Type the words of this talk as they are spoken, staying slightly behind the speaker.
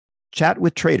Chat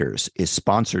with Traders is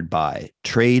sponsored by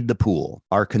Trade the Pool.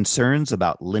 Are concerns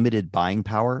about limited buying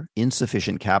power,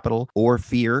 insufficient capital, or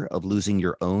fear of losing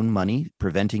your own money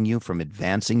preventing you from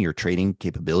advancing your trading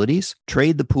capabilities?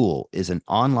 Trade the Pool is an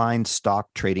online stock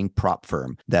trading prop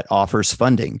firm that offers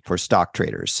funding for stock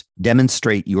traders.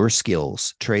 Demonstrate your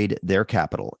skills, trade their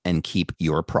capital, and keep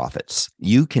your profits.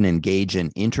 You can engage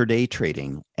in intraday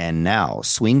trading and now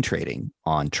swing trading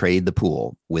on Trade the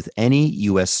Pool with any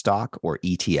U.S. stock or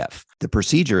ETF. The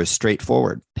procedure is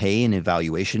straightforward. Pay an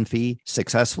evaluation fee,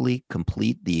 successfully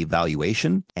complete the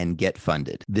evaluation, and get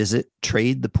funded. Visit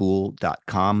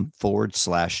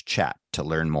tradethepool.com/chat to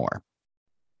learn more.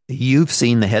 You've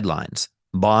seen the headlines.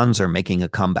 Bonds are making a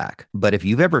comeback. But if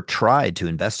you've ever tried to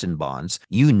invest in bonds,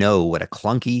 you know what a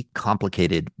clunky,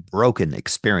 complicated, broken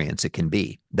experience it can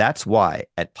be. That's why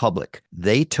at Public,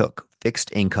 they took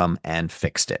fixed income and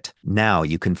fixed it. Now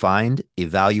you can find,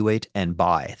 evaluate, and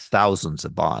buy thousands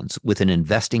of bonds with an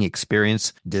investing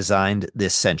experience designed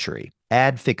this century.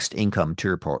 Add fixed income to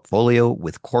your portfolio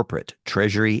with corporate,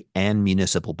 treasury, and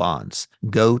municipal bonds.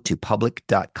 Go to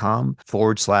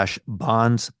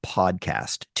public.com/bonds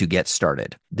podcast to get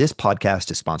started. This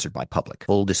podcast is sponsored by Public.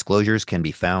 Full disclosures can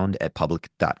be found at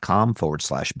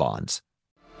public.com/bonds.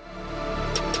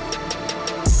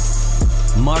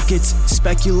 Markets,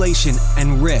 speculation,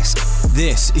 and risk.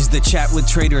 This is the Chat with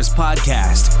Traders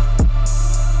podcast.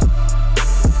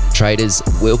 Traders,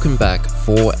 welcome back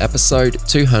for episode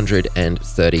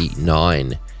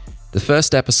 239. The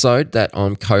first episode that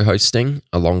I'm co-hosting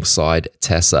alongside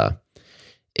Tessa.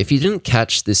 If you didn't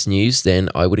catch this news, then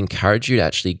I would encourage you to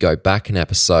actually go back an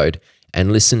episode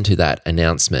and listen to that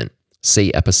announcement.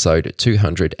 See episode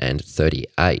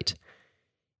 238.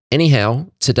 Anyhow,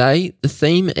 today the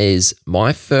theme is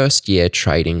my first year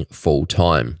trading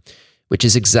full-time, which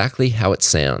is exactly how it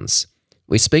sounds.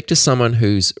 We speak to someone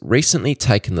who's recently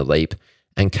taken the leap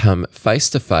and come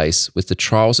face-to-face with the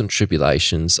trials and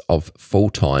tribulations of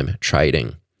full-time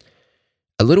trading.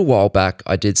 A little while back,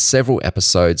 I did several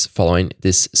episodes following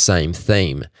this same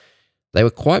theme. They were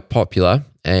quite popular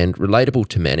and relatable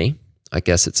to many. I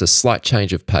guess it's a slight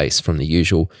change of pace from the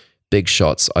usual big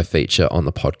shots I feature on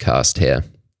the podcast here.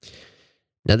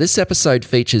 Now, this episode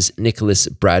features Nicholas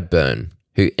Bradburn,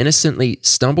 who innocently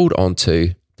stumbled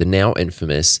onto the now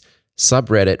infamous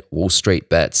subreddit Wall Street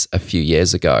Bets a few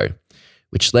years ago,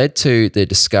 which led to the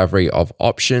discovery of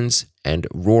options and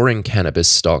roaring cannabis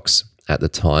stocks at the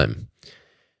time.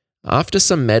 After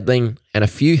some meddling and a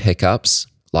few hiccups,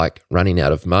 like running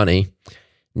out of money,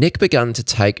 Nick began to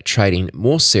take trading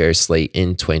more seriously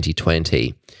in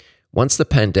 2020. Once the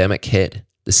pandemic hit,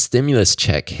 the stimulus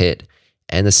check hit,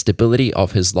 and the stability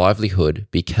of his livelihood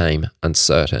became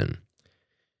uncertain.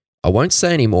 I won't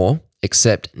say any more,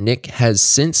 except Nick has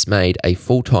since made a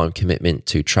full-time commitment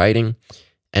to trading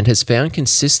and has found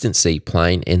consistency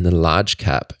playing in the large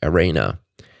cap arena.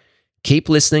 Keep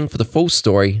listening for the full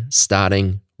story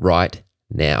starting right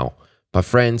now. My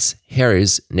friends, here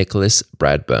is Nicholas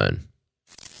Bradburn.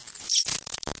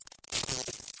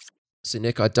 So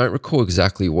Nick, I don't recall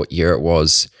exactly what year it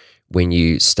was when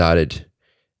you started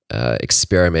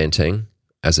experimenting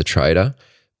as a trader,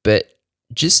 but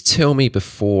just tell me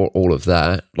before all of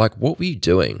that, like what were you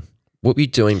doing? What were you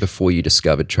doing before you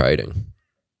discovered trading?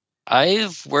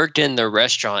 I've worked in the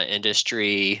restaurant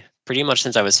industry pretty much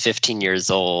since I was 15 years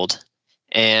old.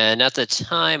 And at the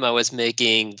time, I was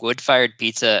making wood-fired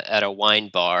pizza at a wine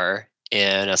bar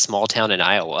in a small town in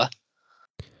Iowa.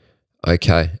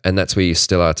 Okay, and that's where you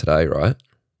still are today, right?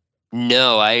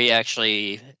 No, I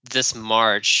actually, this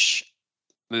March,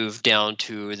 moved down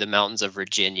to the mountains of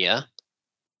Virginia,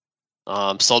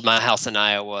 sold my house in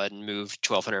Iowa and moved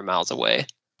 1,200 miles away.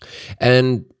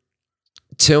 And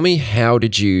tell me, how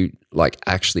did you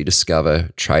actually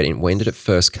discover trading? When did it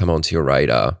first come onto your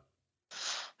radar?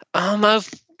 I've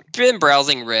been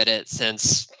browsing Reddit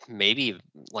since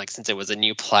it was a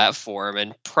new platform,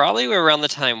 and probably around the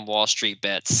time Wall Street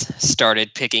Bets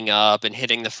started picking up and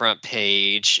hitting the front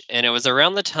page. And it was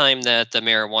around the time that the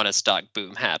marijuana stock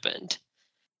boom happened.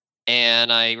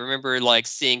 And I remember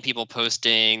seeing people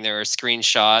posting their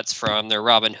screenshots from their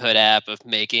Robinhood app of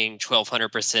making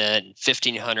 1,200%,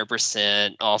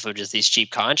 1,500% off of just these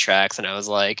cheap contracts. And I was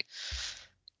like,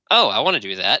 oh, I want to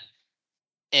do that.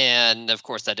 And of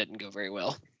course, that didn't go very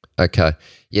well. Okay.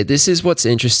 Yeah, this is what's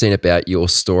interesting about your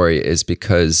story, is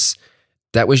because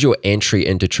that was your entry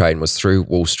into trading, was through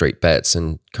Wall Street Bets,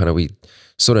 and we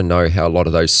sort of know how a lot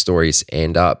of those stories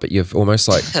end up, but you've almost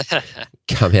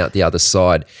come out the other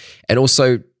side. And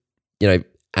also,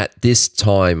 at this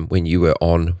time when you were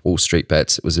on Wall Street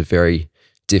Bets, it was a very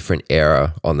different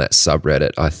era on that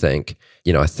subreddit, I think.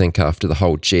 I think after the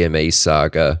whole GME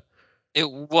saga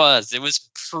It was. It was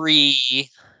pre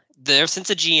there since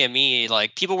the GME,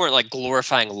 like people weren't like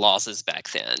glorifying losses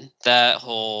back then. That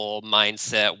whole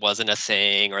mindset wasn't a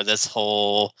thing, or this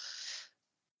whole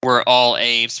we're all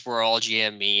apes, we're all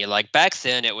GME. Like back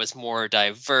then it was more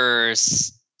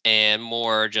diverse and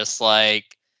more just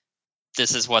like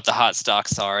this is what the hot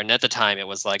stocks are. And at the time it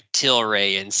was like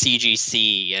Tilray and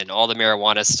CGC and all the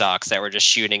marijuana stocks that were just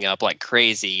shooting up like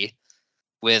crazy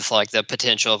with like the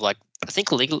potential of like I think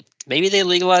maybe they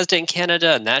legalized it in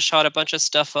Canada and that shot a bunch of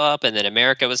stuff up, and then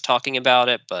America was talking about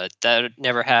it, but that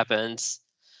never happens.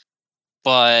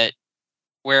 But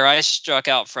where I struck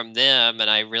out from them and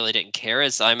I really didn't care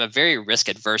is I'm a very risk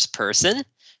adverse person.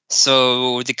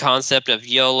 So the concept of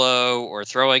YOLO or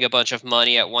throwing a bunch of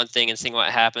money at one thing and seeing what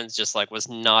happens just like was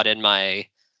not in my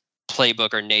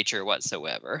playbook or nature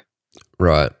whatsoever.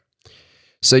 Right.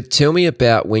 So tell me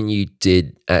about when you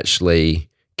did actually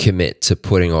commit to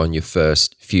putting on your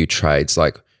first few trades.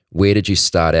 Like, where did you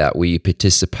start out? Were you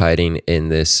participating in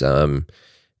this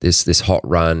this hot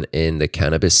run in the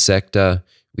cannabis sector?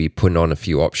 Were you putting on a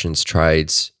few options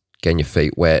trades, getting your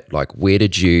feet wet? Like, where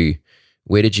did you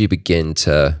begin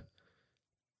to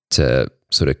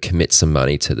sort of commit some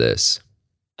money to this?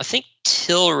 I think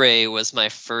Tilray was my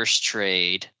first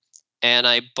trade. And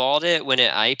I bought it when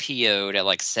it IPO'd at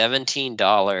like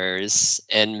 $17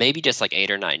 and maybe just like 8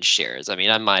 or 9 shares. I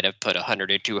mean, I might have put $100 or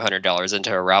 $200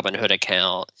 into a Robinhood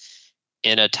account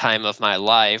in a time of my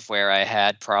life where I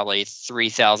had probably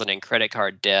 $3,000 in credit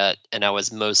card debt and I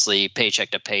was mostly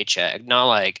paycheck to paycheck. Not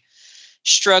like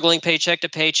struggling paycheck to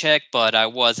paycheck, but I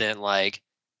wasn't like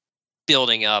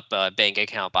building up a bank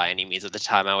account by any means at the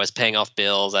time. I was paying off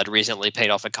bills. I'd recently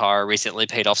paid off a car, recently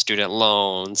paid off student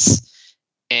loans.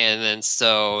 And then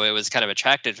so it was kind of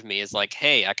attractive to me as like,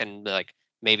 hey, I can like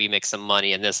maybe make some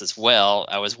money in this as well.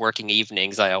 I was working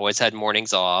evenings. I always had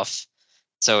mornings off.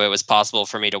 So it was possible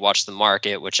for me to watch the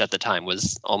market, which at the time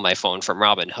was on my phone from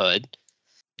Robinhood.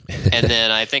 And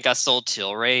then I think I sold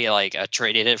Tilray, like I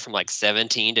traded it from like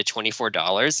 $17 to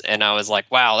 $24. And I was like,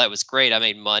 wow, that was great. I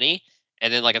made money.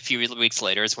 And then like a few weeks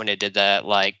later is when it did that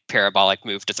like parabolic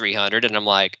move to 300. And I'm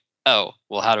like, oh,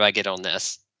 well, how do I get on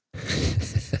this?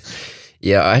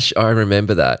 Yeah, I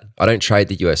remember that. I don't trade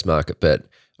the US market, but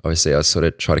obviously I sort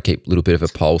of try to keep a little bit of a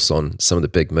pulse on some of the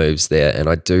big moves there, and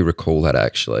I do recall that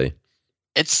actually.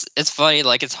 It's funny,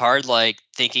 like it's hard like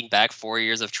thinking back 4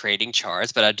 years of trading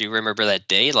charts, but I do remember that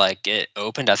day like it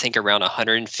opened I think around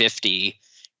 150,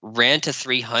 ran to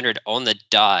 300 on the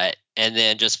dot, and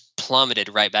then just plummeted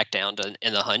right back down to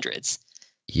in the hundreds.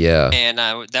 Yeah. And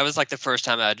that was like the first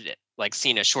time I'd like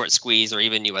seen a short squeeze or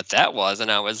even knew what that was, and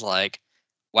I was like,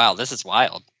 wow, this is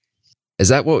wild. Is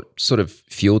that what sort of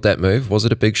fueled that move? Was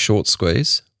it a big short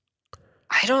squeeze?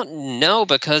 I don't know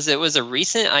because it was a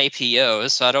recent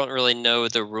IPO, so I don't really know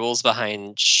the rules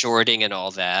behind shorting and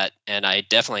all that. And I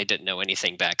definitely didn't know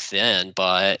anything back then.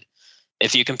 But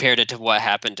if you compared it to what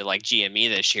happened to like GME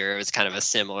this year, it was kind of a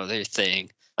similar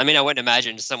thing. I mean, I wouldn't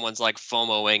imagine someone's like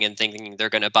FOMOing and thinking they're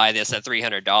going to buy this at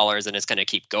 $300 and it's going to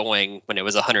keep going when it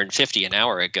was 150 an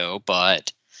hour ago.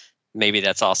 But maybe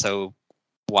that's also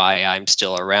why I'm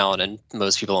still around and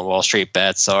most people in Wall Street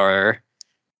Bets are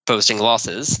posting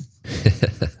losses.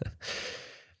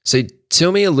 So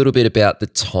tell me a little bit about the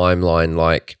timeline.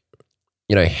 Like,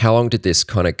 you know, how long did this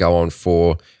kind of go on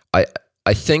for? I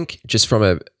think just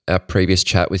from our previous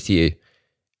chat with you,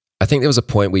 I think there was a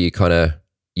point where you kind of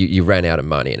you ran out of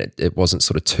money, and it wasn't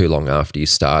sort of too long after you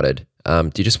started.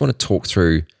 Do you just want to talk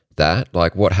through that?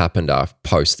 Like, what happened after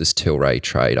post this Tilray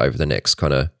trade over the next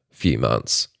kind of few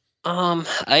months?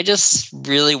 I just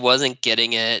really wasn't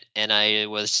getting it, and I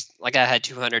was like, I had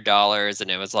 $200,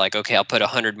 and it was like, okay, I'll put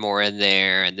 100 more in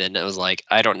there, and then it was like,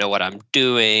 I don't know what I'm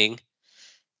doing,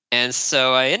 and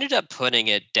so I ended up putting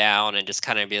it down and just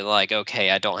kind of being like, okay,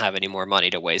 I don't have any more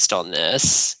money to waste on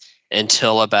this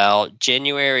until about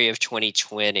January of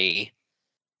 2020,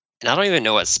 and I don't even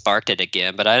know what sparked it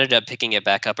again, but I ended up picking it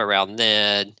back up around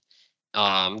then.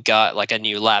 Got like a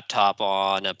new laptop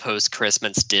on a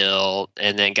post-Christmas deal,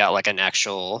 and then got like I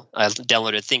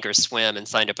downloaded Thinkorswim and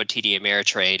signed up with TD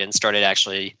Ameritrade and started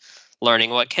actually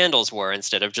learning what candles were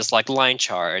instead of just like line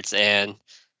charts, and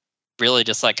really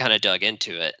just like kind of dug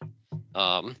into it.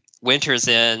 Winters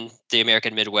in the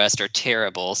American Midwest are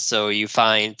terrible, so you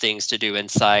find things to do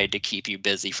inside to keep you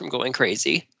busy from going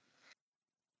crazy.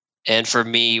 And for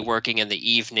me, working in the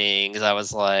evenings, I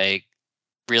was like,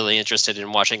 really interested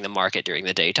in watching the market during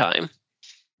the daytime.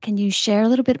 Can you share a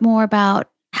little bit more about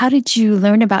how did you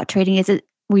learn about trading?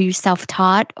 Were you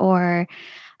self-taught, or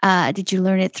did you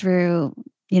learn it through,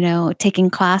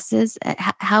 taking classes?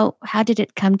 How did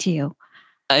it come to you?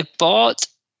 I bought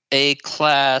A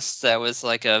class that was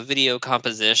like a video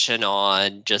composition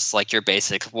on just like your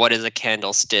basic, what is a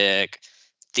candlestick?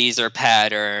 These are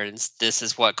patterns. This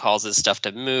is what causes stuff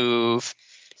to move.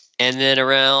 And then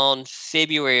around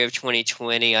February of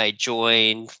 2020, I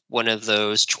joined one of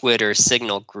those Twitter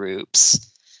Signal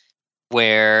groups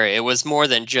where it was more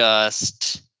than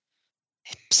just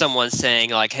someone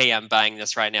saying like, hey, I'm buying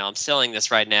this right now, I'm selling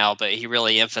this right now, but he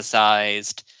really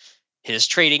emphasized his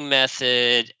trading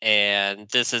method and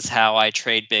this is how I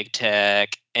trade big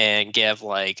tech, and give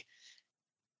like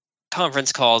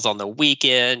conference calls on the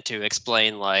weekend to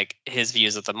explain like his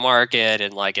views of the market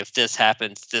and like if this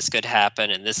happens, this could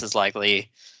happen and this is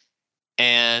likely.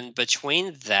 And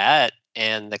between that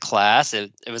and the class,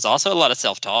 it was also a lot of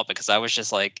self-taught because I was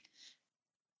just like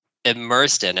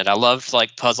immersed in it. I loved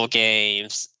like puzzle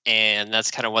games, and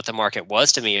that's kind of what the market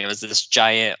was to me. It was this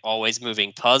giant, always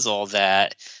moving puzzle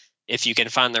that if you can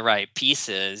find the right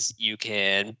pieces, you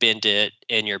can bend it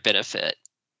in your benefit.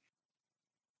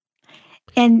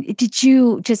 And did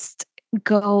you just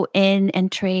go in and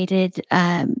trade it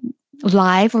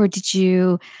live, or did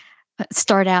you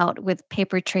start out with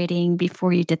paper trading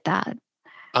before you did that?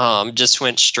 Just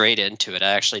went straight into it.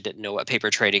 I actually didn't know what paper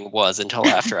trading was until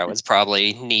after I was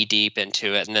probably knee deep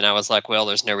into it. And then I was like, well,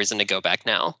 there's no reason to go back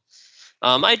now.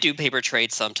 I do paper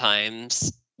trade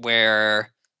sometimes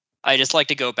where I just like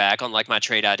to go back on like my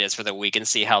trade ideas for the week and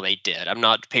see how they did. I'm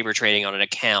not paper trading on an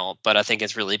account, but I think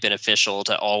it's really beneficial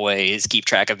to always keep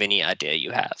track of any idea you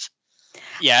have.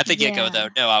 Yeah, at the get-go though,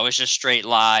 no, I was just straight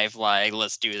live, like,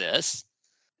 let's do this.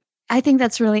 I think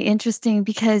that's really interesting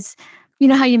because you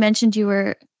know how you mentioned you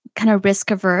were kind of risk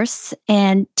averse,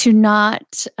 and to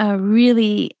not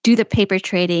really do the paper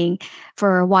trading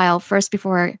for a while first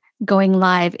before going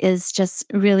live is just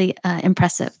really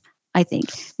impressive, I think,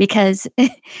 because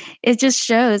it just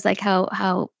shows like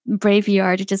how brave you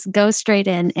are to just go straight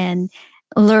in and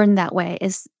learn that way,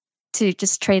 is to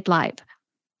just trade live.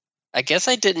 I guess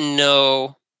I didn't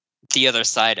know the other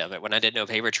side of it when I didn't know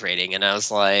paper trading, and I was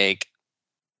like,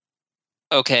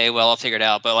 okay, well, I'll figure it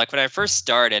out. But like when I first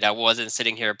started, I wasn't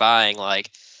sitting here buying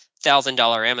like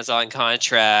 $1,000 Amazon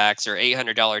contracts or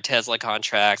 $800 Tesla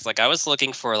contracts. Like I was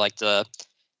looking for like the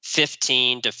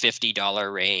 $15 to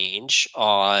 $50 range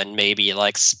on maybe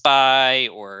like SPY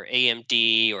or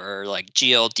AMD or like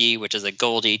GLD, which is a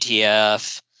gold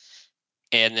ETF,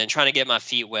 and then trying to get my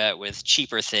feet wet with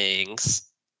cheaper things.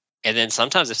 And then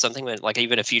sometimes if something went like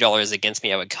even a few dollars against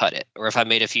me, I would cut it. Or if I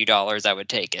made a few dollars, I would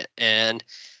take it. And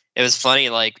it was funny,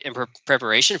 like in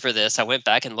preparation for this, I went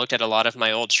back and looked at a lot of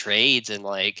my old trades, and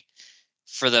like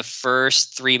for the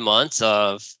first 3 months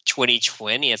of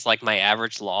 2020, it's like my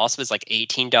average loss was like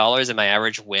 $18 and my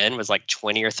average win was like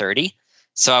 20 or 30.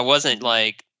 So I wasn't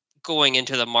like going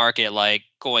into the market like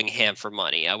going ham for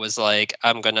money. I was like,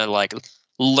 I'm going to like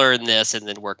learn this and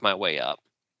then work my way up.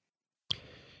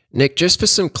 Nick, just for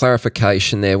some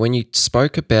clarification there, when you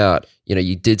spoke about,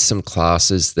 you did some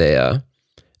classes there,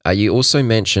 you also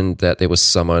mentioned that there was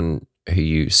someone who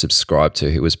you subscribed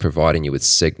to who was providing you with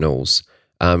signals.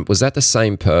 Was that the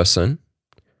same person?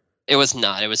 It was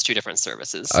not. It was two different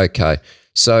services. Okay.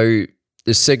 So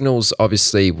the signals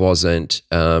obviously wasn't,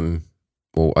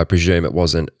 I presume it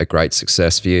wasn't a great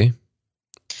success for you.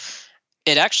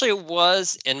 It actually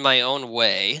was in my own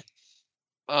way.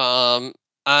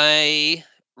 I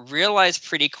realized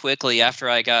pretty quickly after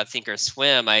I got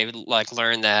Thinkorswim, I like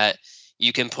learned that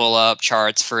you can pull up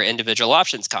charts for individual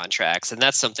options contracts. And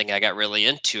that's something I got really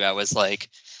into. I was like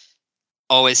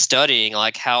always studying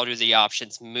like how do the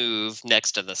options move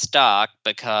next to the stock,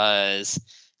 because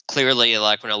clearly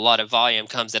like when a lot of volume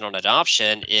comes in on an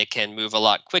option, it can move a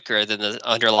lot quicker than the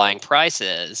underlying price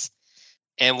is.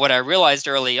 And what I realized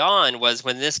early on was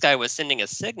when this guy was sending a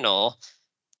signal,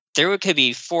 there could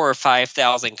be 4,000 or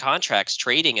 5,000 contracts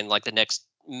trading in like the next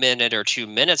minute or 2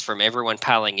 minutes from everyone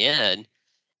piling in.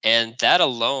 And that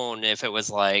alone, if it was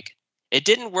like, it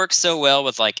didn't work so well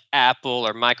with like Apple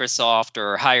or Microsoft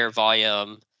or higher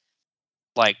volume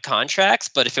like contracts,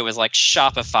 but if it was like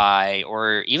Shopify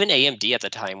or even AMD at the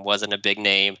time wasn't a big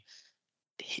name,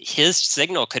 his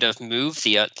signal could have moved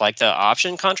the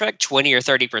option contract 20 or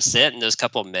 30% in those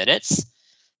couple minutes.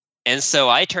 And so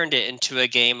I turned it into a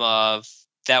game of,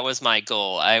 that was my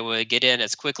goal. I would get in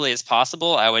as quickly as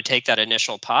possible. I would take that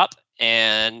initial pop,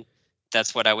 and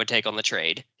that's what I would take on the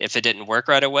trade. If it didn't work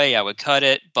right away, I would cut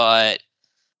it, but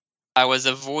I was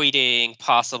avoiding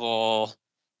possible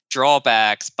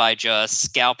drawbacks by just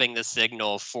scalping the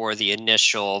signal for the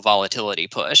initial volatility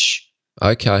push.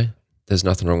 Okay. There's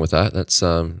nothing wrong with that. That's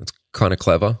kind of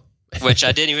clever. Which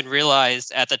I didn't even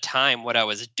realize at the time what I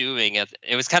was doing.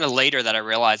 It was kind of later that I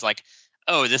realized like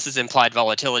oh, this is implied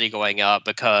volatility going up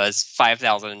because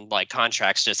 5,000 like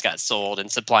contracts just got sold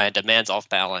and supply and demand's off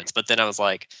balance. But then I was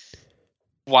like,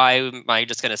 why am I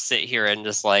just going to sit here and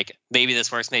just like, maybe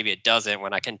this works, maybe it doesn't,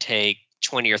 when I can take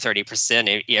 20 or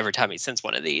 30% every time he sends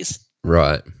one of these.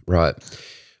 Right.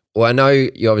 Well, I know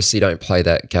you obviously don't play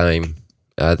that game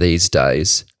these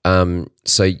days.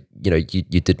 So,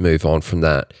 you did move on from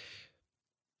that.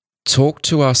 Talk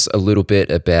to us a little bit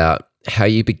about how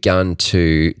you begun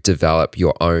to develop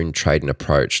your own trading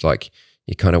approach. Like,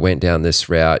 you kind of went down this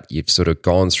route. You've sort of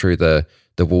gone through the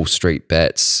Wall Street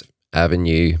Bets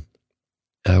avenue.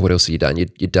 What else have you done?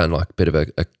 You'd done like a bit of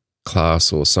a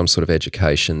class or some sort of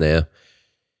education there.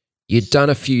 You'd done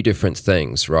a few different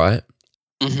things, right?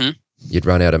 Mm-hmm. You'd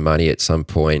run out of money at some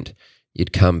point.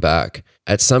 You'd come back.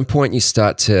 At some point, you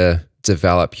start to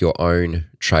develop your own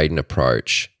trading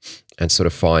approach and sort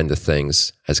of find the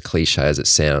things, as cliche as it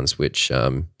sounds, which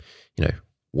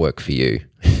work for you.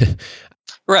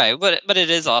 Right, but it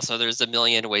is also, there's a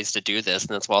million ways to do this,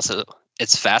 and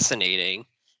it's fascinating.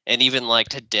 And even like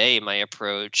today, my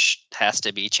approach has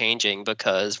to be changing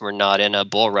because we're not in a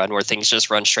bull run where things just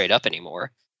run straight up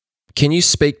anymore. Can you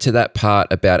speak to that part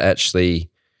about actually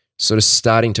sort of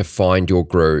starting to find your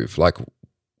groove? Like,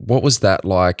 what was that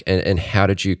like, and how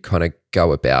did you kind of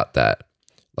go about that?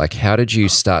 Like, how did you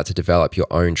start to develop your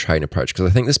own trading approach?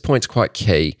 Because I think this point's quite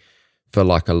key for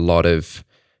like a lot of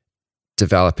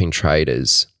developing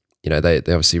traders. They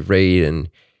obviously read and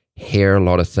hear a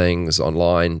lot of things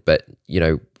online, but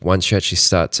once you actually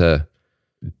start to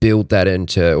build that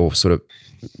into, or sort of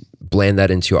blend that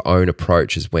into your own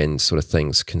approach, is when sort of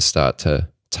things can start to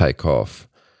take off.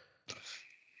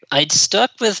 I'd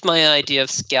stuck with my idea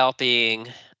of scalping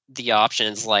the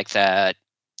options like that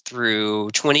through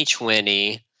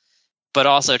 2020, but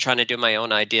also trying to do my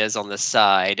own ideas on the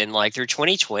side. And like through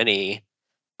 2020,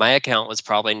 my account was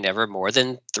probably never more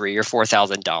than $3,000 or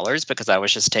 $4,000 because I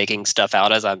was just taking stuff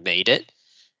out as I made it.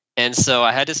 And so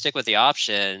I had to stick with the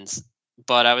options.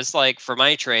 But I was like, for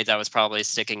my trades, I was probably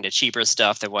sticking to cheaper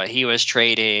stuff than what he was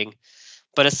trading.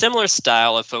 But a similar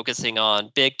style of focusing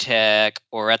on big tech,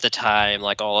 or at the time,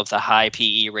 like all of the high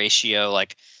PE ratio,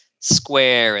 like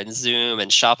Square and Zoom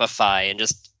and Shopify and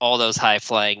just all those high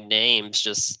flying names,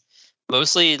 just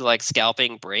mostly like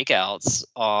scalping breakouts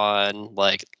on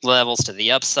like levels to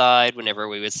the upside whenever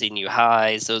we would see new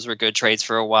highs. Those were good trades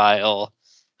for a while.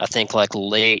 I think like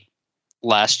late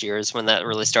last year is when that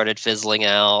really started fizzling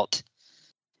out.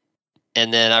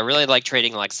 And then I really like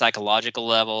trading like psychological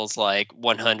levels, like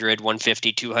 100,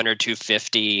 150, 200,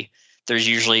 250. There's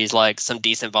usually like some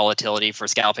decent volatility for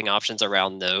scalping options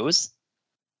around those.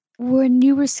 When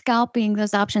you were scalping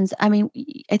those options, I mean,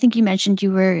 I think you mentioned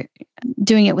you were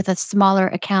doing it with a smaller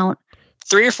account.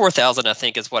 3,000 or 4,000, I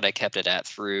think, is what I kept it at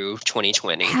through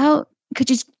 2020. How could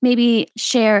you maybe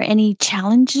share any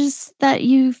challenges that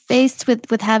you faced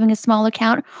with having a small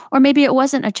account? Or maybe it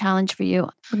wasn't a challenge for you.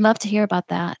 I'd love to hear about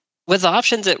that. With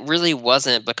options, it really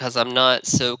wasn't, because I'm not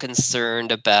so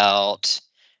concerned about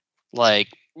like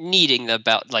needing the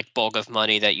bulk of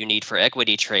money that you need for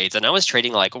equity trades. And I was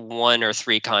trading like 1 or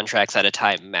 3 contracts at a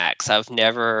time max. I've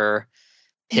never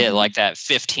hit like that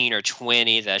 15 or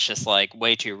 20. That's just like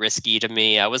way too risky to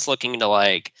me. I was looking to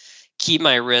like keep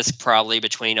my risk probably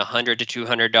between $100 to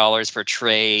 $200 per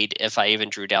trade, if I even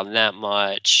drew down that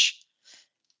much.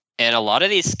 And a lot of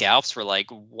these scalps were like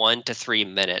 1 to 3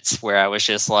 minutes, where I was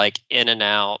just like in and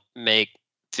out, make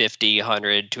 50,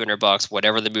 100, $200,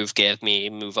 whatever the move gave me,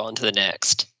 move on to the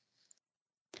next.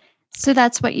 So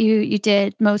that's what you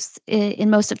did in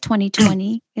most of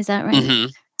 2020. Is that right?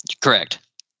 Mm-hmm. Correct.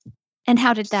 And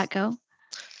how did that go?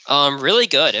 Really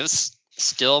good. It was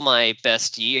still my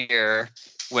best year,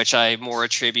 which I more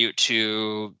attribute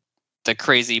to the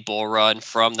crazy bull run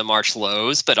from the March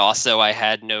lows, but also I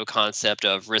had no concept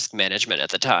of risk management at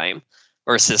the time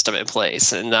or system in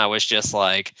place. And I was just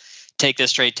like, take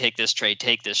this trade, take this trade,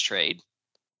 take this trade.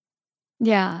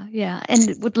 Yeah.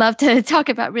 And would love to talk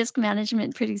about risk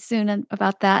management pretty soon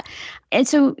about that. And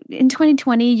so in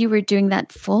 2020, you were doing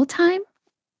that full time?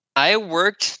 I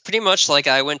worked pretty much like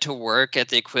I went to work at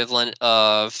the equivalent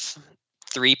of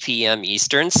 3 p.m.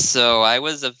 Eastern. So I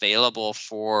was available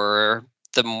for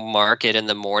the market in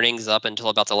the mornings up until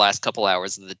about the last couple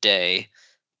hours of the day.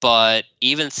 But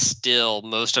even still,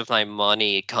 most of my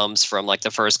money comes from like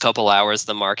the first couple hours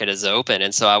the market is open.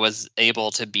 And so I was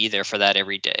able to be there for that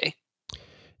every day.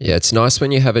 Yeah, it's nice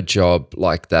when you have a job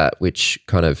like that, which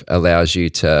kind of allows you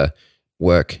to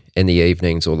work in the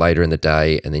evenings or later in the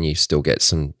day, and then you still get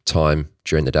some time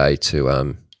during the day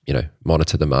to,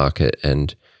 monitor the market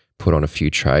and put on a few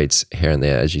trades here and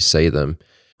there as you see them.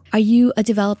 Are you a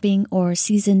developing or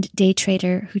seasoned day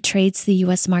trader who trades the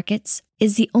US markets?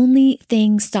 Is the only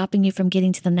thing stopping you from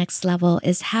getting to the next level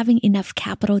is having enough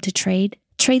capital to trade?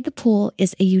 Trade the Pool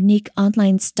is a unique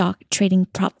online stock trading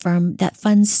prop firm that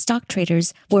funds stock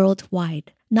traders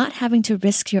worldwide. Not having to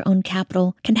risk your own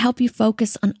capital can help you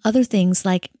focus on other things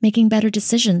like making better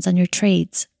decisions on your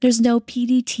trades. There's no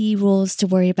PDT rules to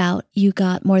worry about. You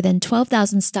got more than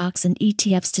 12,000 stocks and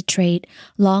ETFs to trade,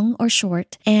 long or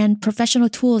short, and professional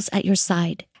tools at your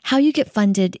side. How you get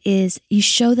funded is you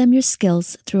show them your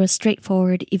skills through a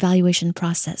straightforward evaluation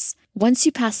process. Once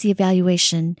you pass the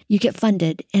evaluation, you get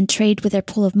funded and trade with their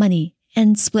pool of money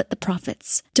and split the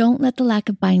profits. Don't let the lack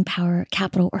of buying power,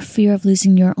 capital, or fear of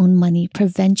losing your own money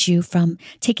prevent you from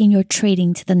taking your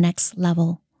trading to the next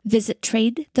level. Visit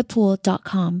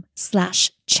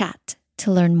tradethepool.com/chat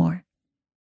to learn more.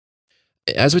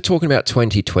 As we're talking about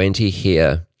 2020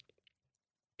 here,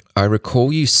 I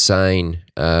recall you saying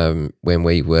when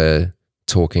we were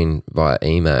talking via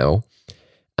email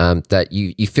that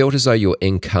you felt as though your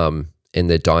income in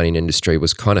the dining industry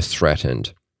was kind of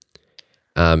threatened.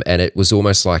 And it was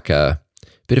almost like a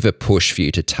bit of a push for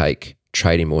you to take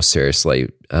trading more seriously.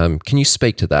 Can you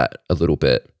speak to that a little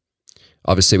bit?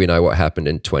 Obviously, we know what happened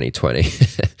in 2020.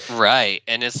 Right.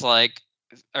 And it's like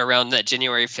around that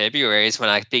January, February is when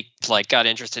I think got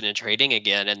interested in trading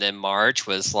again. And then March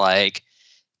was like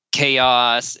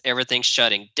chaos, everything's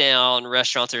shutting down,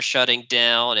 restaurants are shutting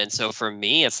down. And so for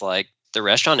me, it's like the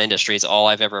restaurant industry is all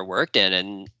I've ever worked in.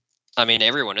 And I mean,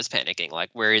 everyone is panicking. Like,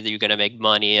 where are you going to make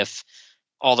money if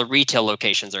all the retail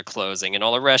locations are closing and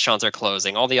all the restaurants are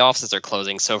closing, all the offices are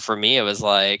closing? So for me, it was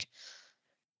like,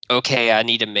 okay, I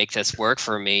need to make this work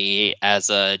for me as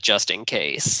a just in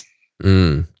case.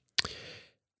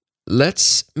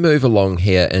 Let's move along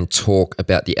here and talk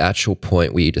about the actual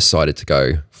point where you decided to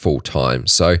go full time.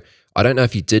 So I don't know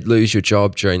if you did lose your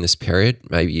job during this period.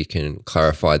 Maybe you can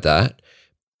clarify that.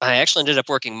 I actually ended up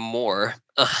working more.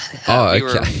 Okay.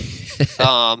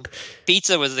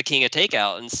 Pizza was the king of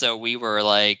takeout. And so we were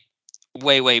like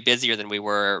way, way busier than we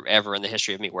were ever in the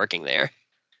history of me working there.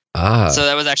 So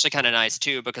that was actually kind of nice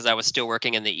too, because I was still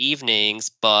working in the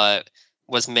evenings, but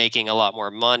was making a lot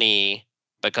more money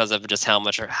because of just how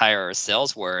much higher our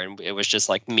sales were. And it was just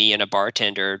like me and a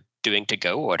bartender doing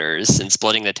to-go orders and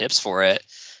splitting the tips for it.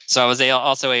 So I was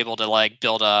also able to like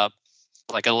build up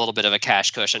like a little bit of a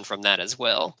cash cushion from that as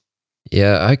well.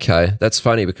 Yeah, okay. That's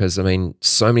funny because, I mean,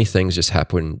 so many things just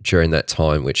happened during that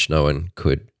time which no one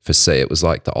could foresee. It was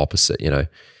like the opposite, you know.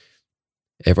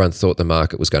 Everyone thought the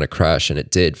market was going to crash, and it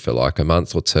did for like a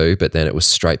month or two, but then it was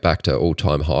straight back to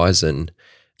all-time highs, and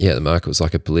yeah, the market was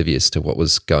like oblivious to what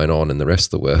was going on in the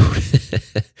rest of the world.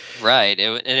 Right.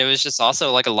 And it was just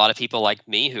also like a lot of people like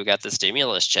me who got the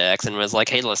stimulus checks and was like,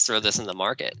 hey, let's throw this in the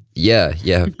market. Yeah,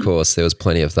 of course. There was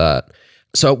plenty of that.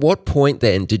 So at what point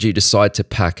then did you decide to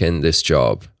pack in this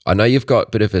job? I know you've got a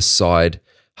bit of a side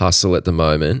hustle at the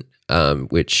moment,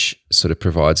 which sort of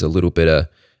provides a little bit of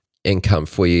income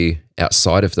for you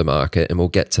outside of the market, and we'll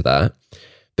get to that.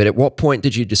 But at what point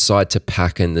did you decide to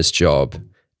pack in this job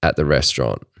at the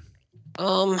restaurant?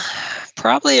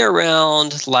 Probably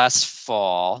around last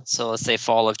fall. So let's say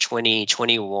fall of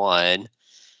 2021.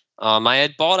 I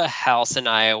had bought a house in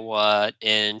Iowa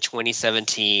in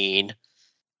 2017.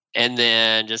 And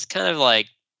then just kind of like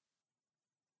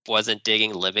wasn't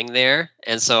digging living there.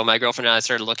 And so my girlfriend and I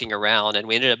started looking around, and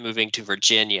we ended up moving to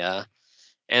Virginia.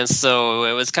 And so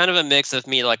it was kind of a mix of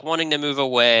me like wanting to move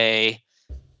away,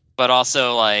 but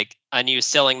also like I knew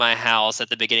selling my house at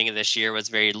the beginning of this year was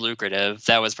very lucrative.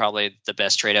 That was probably the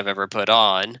best trade I've ever put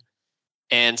on.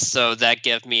 And so that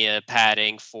gave me a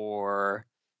padding for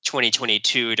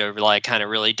 2022 to like kind of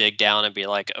really dig down and be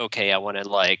like, okay, I want to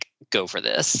like go for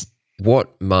this.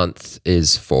 What month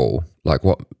is fall? Like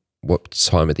what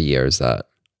time of the year is that?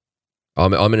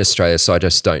 I'm in Australia, so I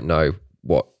just don't know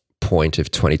what point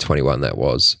of 2021 that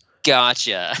was.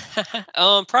 Gotcha.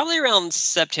 Probably around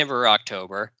September or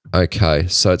October. Okay,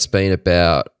 so it's been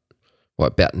about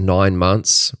 9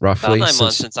 months roughly? About 9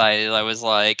 months since I was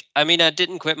like, I mean, I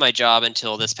didn't quit my job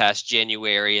until this past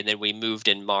January, and then we moved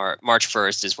in March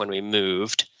 1st is when we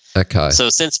moved. Okay.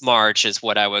 So since March is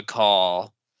what I would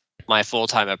call my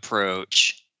full-time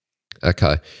approach.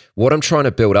 Okay. What I'm trying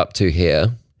to build up to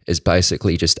here is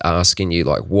basically just asking you,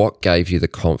 like, what gave you the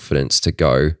confidence to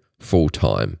go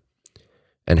full-time,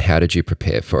 and how did you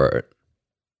prepare for it?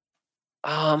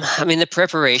 I mean, the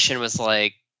preparation was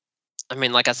like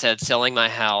I said, selling my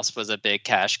house was a big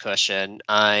cash cushion.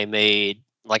 I made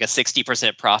like a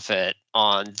 60% profit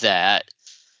on that.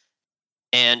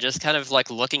 And just kind of like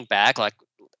looking back, like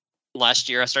last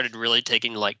year I started really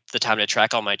taking like the time to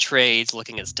track all my trades,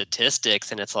 looking at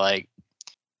statistics, and it's like,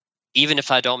 even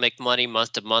if I don't make money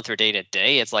month to month or day to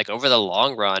day, it's like over the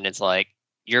long run, it's like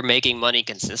you're making money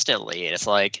consistently. And it's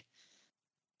like,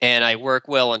 and I work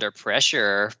well under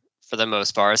pressure for the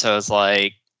most part. So I was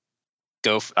like,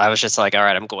 I was just like, all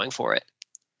right, I'm going for it.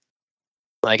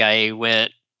 Like I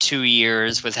went 2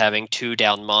 years with having 2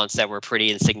 down months that were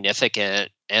pretty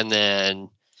insignificant, and then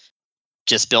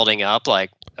just building up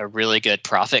like a really good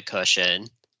profit cushion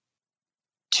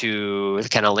to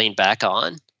kind of lean back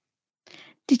on.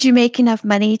 Did you make enough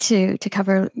money to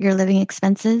cover your living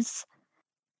expenses?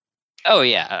 Oh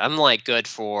yeah, I'm like good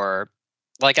for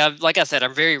like I said,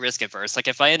 I'm very risk averse. Like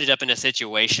if I ended up in a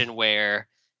situation where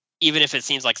even if it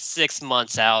seems like 6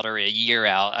 months out or a year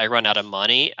out, I run out of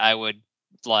money, I would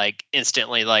like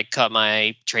instantly like cut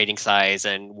my trading size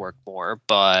and work more.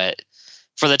 But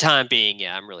for the time being,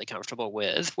 yeah, I'm really comfortable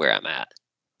with where I'm at.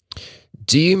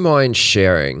 Do you mind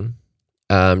sharing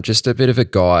just a bit of a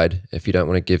guide, if you don't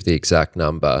want to give the exact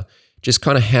number, just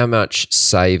kind of how much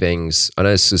savings? I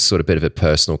know this is sort of a bit of a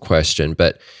personal question,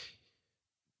 but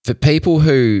for people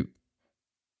who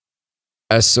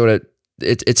are sort of,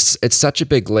 it's such a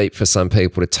big leap for some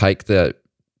people to take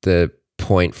the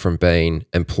point from being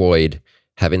employed,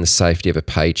 having the safety of a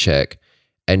paycheck,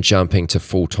 and jumping to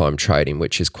full-time trading,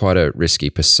 which is quite a risky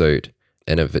pursuit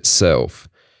in of itself.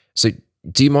 So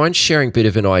do you mind sharing a bit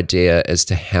of an idea as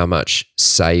to how much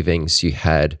savings you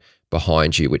had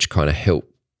behind you, which kind of helped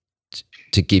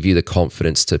to give you the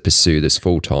confidence to pursue this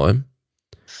full-time?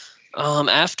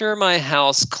 After my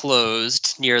house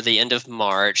closed near the end of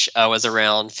March, I was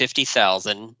around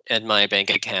 50,000 in my bank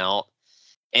account.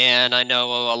 And I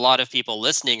know a lot of people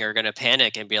listening are going to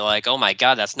panic and be like, oh my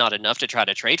God, that's not enough to try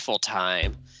to trade full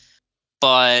time.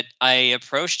 But I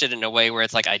approached it in a way where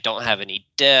it's like, I don't have any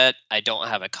debt. I don't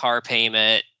have a car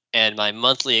payment. And my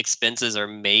monthly expenses are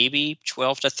maybe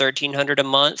 $1,200 to $1,300 a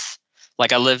month.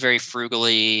 Like I live very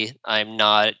frugally. I'm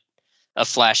not a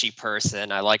flashy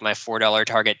person. I like my $4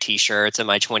 Target t-shirts and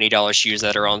my $20 shoes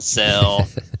that are on sale.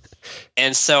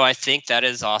 And so I think that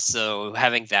is also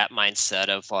having that mindset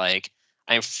of like,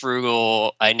 I'm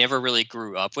frugal. I never really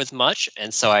grew up with much,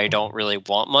 and so I don't really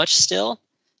want much still.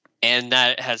 And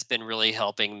that has been really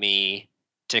helping me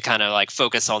to kind of like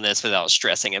focus on this without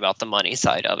stressing about the money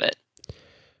side of it.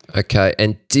 Okay.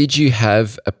 And did you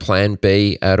have a plan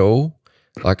B at all?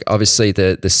 Like obviously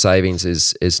the savings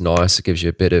is nice. It gives you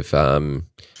a bit of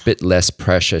bit less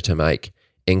pressure to make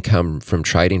income from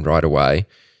trading right away.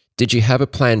 Did you have a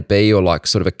plan B or like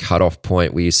sort of a cutoff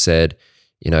point where you said,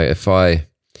 you know, if I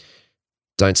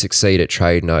don't succeed at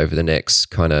trading over the next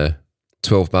kind of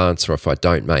 12 months, or if I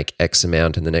don't make X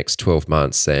amount in the next 12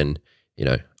 months, then, you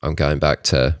know, I'm going back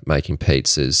to making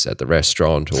pizzas at the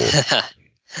restaurant or...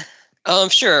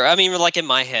 Sure. I mean, like in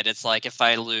my head, it's like if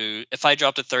I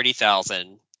drop to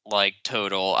 30,000 like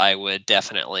total, I would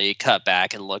definitely cut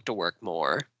back and look to work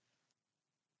more.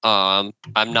 I'm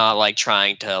not like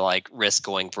trying to like risk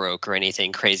going broke or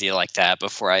anything crazy like that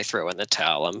before I throw in the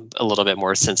towel. I'm a little bit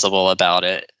more sensible about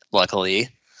it, luckily.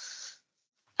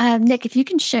 Nick, if you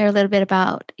can share a little bit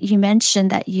about, you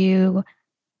mentioned that you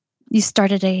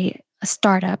started a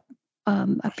startup,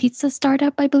 a pizza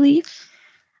startup, I believe.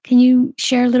 Can you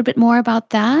share a little bit more about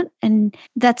that? And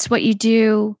that's what you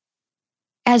do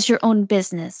as your own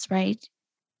business, right?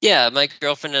 Yeah, my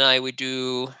girlfriend and I, we're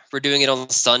doing it on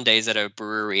Sundays at a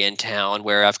brewery in town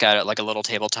where I've got like a little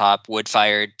tabletop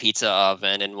wood-fired pizza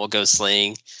oven, and we'll go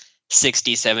sling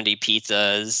 60, 70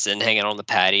 pizzas and hang out on the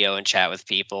patio and chat with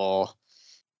people.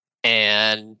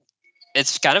 And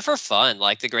it's kind of for fun.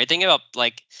 Like the great thing about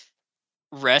like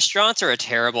restaurants are a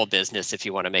terrible business if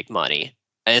you want to make money.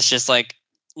 And it's just like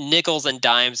nickels and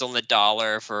dimes on the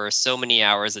dollar for so many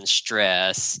hours and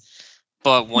stress.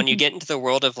 But when you get into the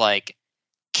world of like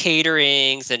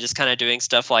caterings and just kind of doing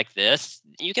stuff like this,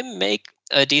 you can make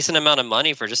a decent amount of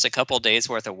money for just a couple of days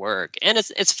worth of work. And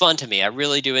it's fun to me. I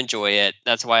really do enjoy it.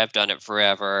 That's why I've done it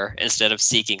forever instead of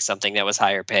seeking something that was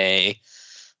higher pay.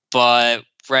 But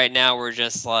right now we're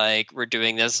just like, we're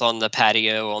doing this on the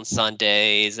patio on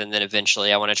Sundays. And then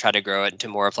eventually I want to try to grow it into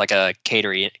more of like a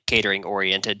catering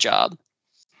oriented job.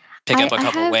 Pick up a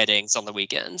couple weddings on the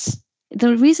weekends.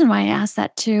 The reason why I asked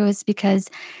that too is because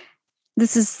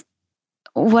this is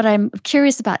what I'm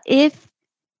curious about. If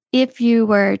you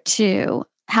were to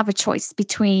have a choice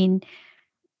between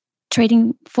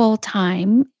trading full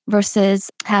time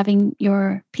versus having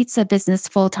your pizza business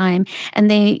full time, and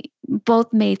they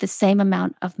both made the same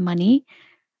amount of money,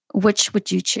 which would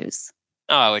you choose?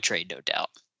 Oh, I would trade, no doubt.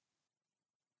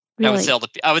 Really?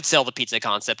 I would sell the pizza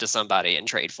concept to somebody and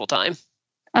trade full time.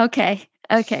 Okay.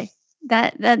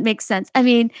 That makes sense. I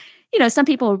mean, some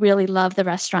people really love the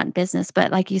restaurant business,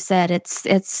 but like you said,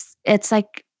 it's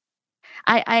like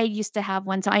I used to have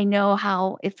one, so I know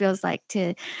how it feels like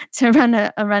to run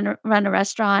a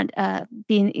restaurant.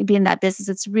 Being in that business,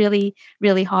 it's really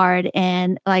really hard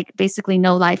and like basically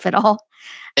no life at all.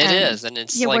 It Um, is, and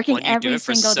it's you're like working when you do every it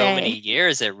for single so many day.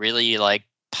 years, it really like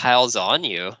piles on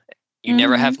you. You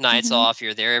never Hmm. have nights Hmm. off.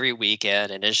 You're there every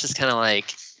weekend, and it's just kind of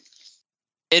like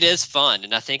it is fun.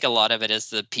 And I think a lot of it is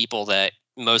the people that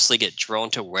mostly get drawn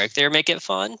to work there make it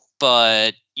fun,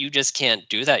 but you just can't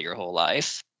do that your whole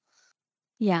life.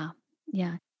 Yeah,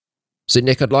 yeah. So,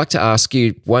 Nick, I'd like to ask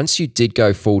you, once you did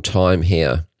go full time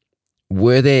here,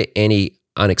 were there any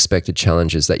unexpected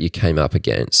challenges that you came up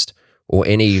against or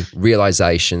any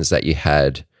realizations that you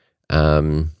had,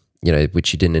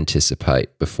 which you didn't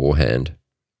anticipate beforehand?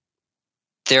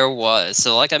 There was.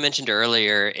 So like I mentioned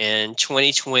earlier, in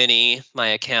 2020, my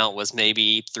account was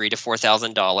maybe $3,000 to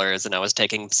 $4,000 and I was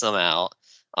taking some out.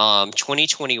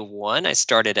 2021, I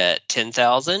started at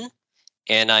 10,000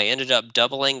 and I ended up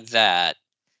doubling that.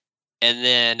 And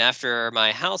then after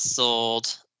my house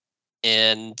sold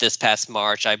in this past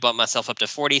March, I bumped myself up to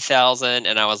 40,000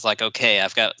 and I was like, okay,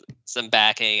 I've got some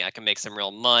backing. I can make some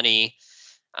real money.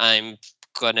 I'm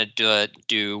going to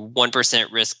do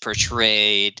 1% risk per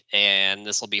trade and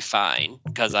this will be fine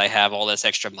because I have all this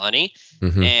extra money.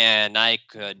 Mm-hmm. And I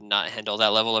could not handle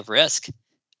that level of risk.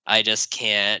 I just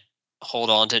can't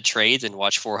hold on to trades and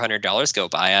watch $400 go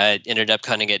by. I ended up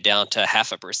cutting it down to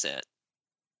 0.5%,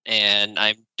 and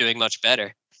I'm doing much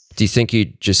better. Do you think you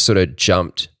just sort of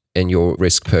jumped in your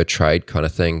risk per trade kind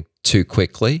of thing too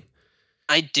quickly?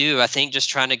 I do. I think just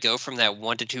trying to go from that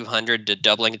 1 to 200 to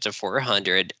doubling it to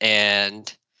 400,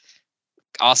 and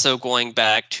also going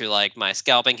back to like my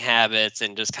scalping habits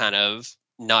and just kind of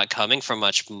not coming from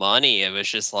much money. It was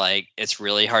just like, it's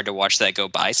really hard to watch that go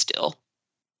by still.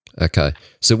 Okay.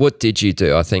 So what did you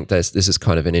do? I think this is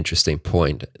kind of an interesting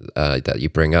point that you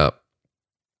bring up.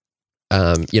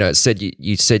 It said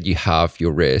you said you halved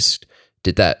your risk.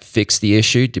 Did that fix the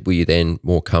issue? Were you then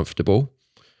more comfortable?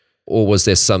 Or was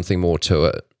there something more to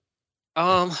it?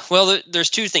 Well, there's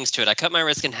two things to it. I cut my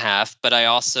risk in half, but I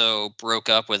also broke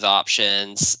up with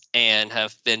options and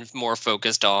have been more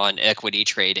focused on equity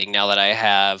trading now that I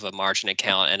have a margin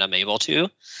account and I'm able to.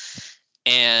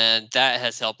 And that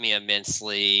has helped me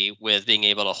immensely with being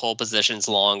able to hold positions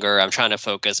longer. I'm trying to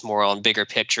focus more on bigger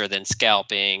picture than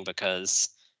scalping because,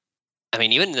 I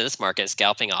mean, even in this market,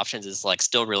 scalping options is like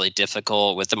still really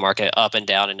difficult with the market up and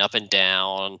down and up and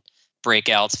down.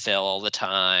 Breakouts fail all the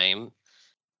time.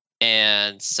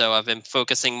 And so I've been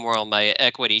focusing more on my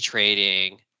equity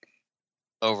trading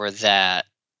over that.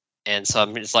 And so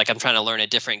it's like I'm trying to learn a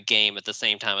different game at the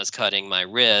same time as cutting my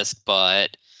risk.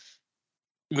 But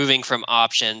moving from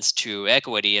options to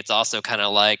equity, it's also kind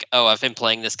of like, oh, I've been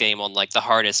playing this game on like the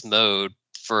hardest mode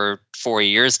for 4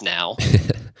 years now.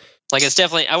 Like it's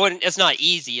definitely, it's not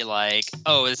easy. Like,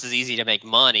 oh, this is easy to make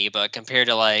money. But compared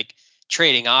to like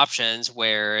trading options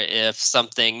where if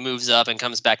something moves up and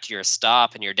comes back to your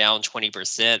stop and you're down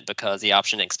 20% because the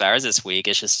option expires this week,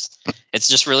 it's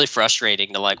just really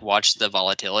frustrating to like watch the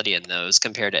volatility in those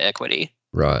compared to equity.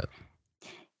 Right.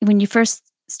 When you first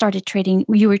started trading,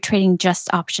 you were trading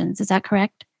just options. Is that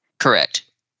correct? Correct.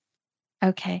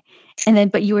 Okay. And then,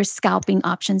 but you were scalping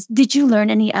options. Did you learn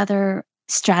any other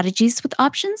strategies with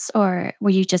options or were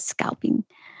you just scalping?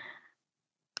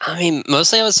 I mean,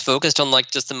 mostly I was focused on like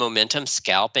just the momentum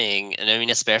scalping. And I mean,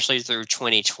 especially through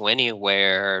 2020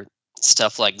 where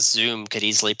stuff like Zoom could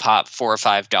easily pop $4 or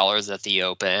 $5 at the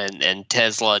open and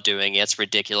Tesla doing its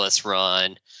ridiculous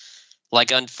run.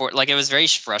 Like it was very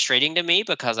frustrating to me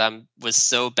because I was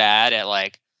so bad at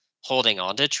like holding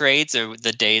on to trades, or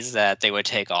the days that they would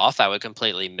take off, I would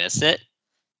completely miss it.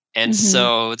 And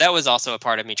so that was also a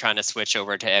part of me trying to switch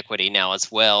over to equity now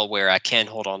as well, where I can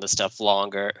hold on to stuff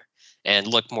longer and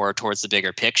look more towards the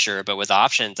bigger picture. But with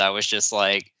options, I was just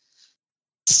like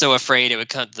so afraid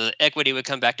the equity would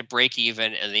come back to break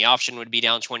even and the option would be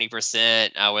down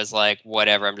 20%. I was like,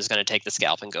 whatever, I'm just going to take the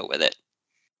scalp and go with it.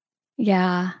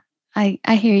 Yeah, I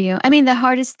hear you. I mean, the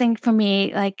hardest thing for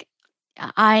me, like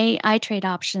I trade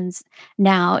options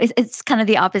now. It's kind of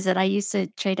the opposite. I used to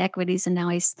trade equities and now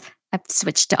I've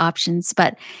switched to options,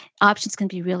 but options can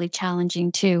be really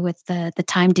challenging too with the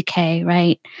time decay,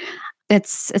 right?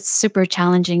 It's super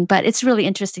challenging, but it's really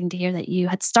interesting to hear that you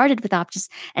had started with options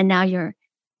and now you're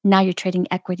trading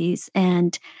equities,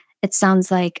 and it sounds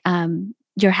like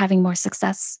you're having more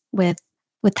success with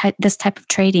this type of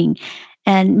trading.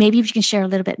 And maybe if you can share a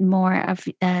little bit more of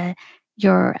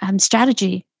your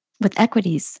strategy with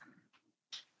equities.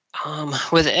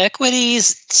 With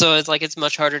equities, so it's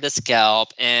much harder to scalp.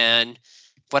 And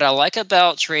what I like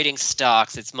about trading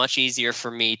stocks, it's much easier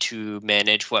for me to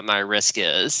manage what my risk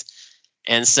is.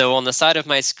 And so on the side of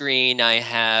my screen, I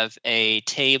have a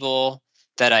table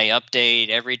that I update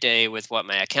every day with what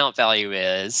my account value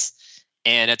is.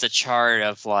 And it's a chart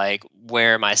of like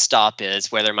where my stop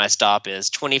is, whether my stop is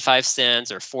 25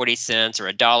 cents or 40 cents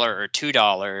or $1 or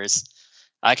 $2.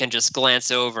 I can just glance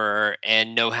over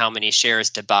and know how many shares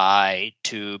to buy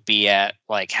to be at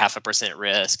like 0.5%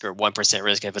 risk or 1%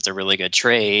 risk if it's a really good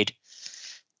trade.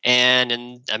 And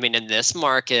in this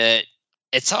market,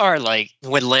 it's hard. Like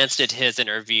when Lance did his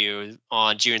interview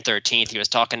on June 13th, he was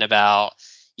talking about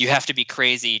you have to be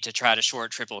crazy to try to short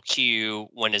Triple Q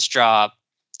when it's dropped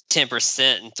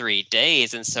 10% in 3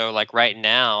 days. And so like right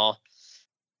now,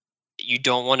 you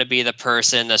don't want to be the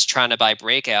person that's trying to buy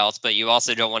breakouts, but you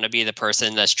also don't want to be the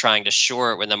person that's trying to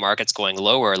short when the market's going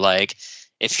lower. Like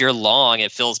if you're long,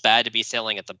 it feels bad to be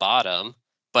selling at the bottom,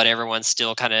 but everyone's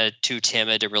still kind of too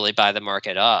timid to really buy the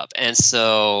market up. And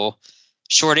so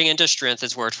shorting into strength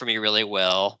has worked for me really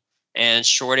well. And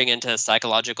shorting into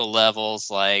psychological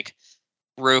levels, like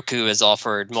Roku has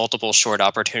offered multiple short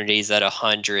opportunities at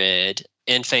 100.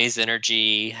 Enphase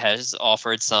Energy has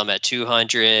offered some at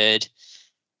 200.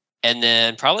 And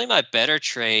then probably my better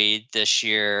trade this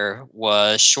year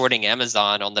was shorting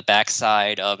Amazon on the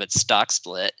backside of its stock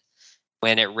split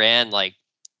when it ran I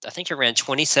think it ran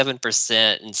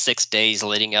 27% in 6 days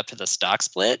leading up to the stock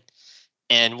split.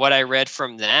 And what I read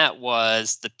from that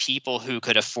was the people who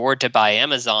could afford to buy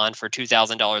Amazon for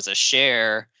 $2,000 a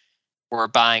share were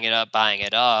buying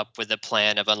it up with the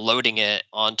plan of unloading it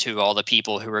onto all the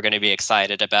people who were going to be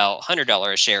excited about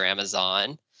 $100 a share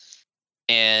Amazon.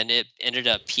 And it ended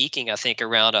up peaking, I think,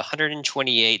 around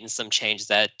 128 and some change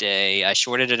that day. I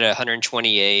shorted it at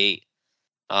 128.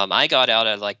 I got out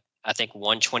at I think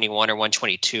 121 or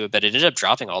 122, but it ended up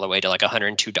dropping all the way to like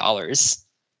 $102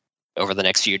 over the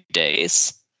next few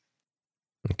days.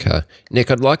 Okay. Nick,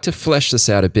 I'd like to flesh this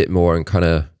out a bit more and kind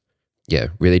of,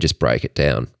 really just break it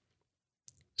down.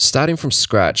 Starting from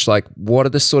scratch, like what are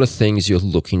the sort of things you're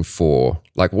looking for?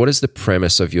 Like what is the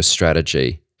premise of your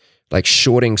strategy? Like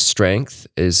shorting strength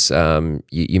is,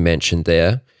 you mentioned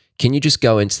there. Can you just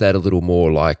go into that a little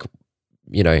more? Like,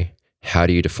 how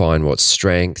do you define what's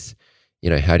strength?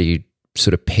 How do you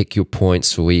sort of pick your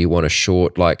points for where you want to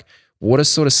short? Like, what are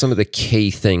sort of some of the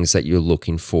key things that you're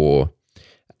looking for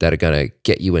that are going to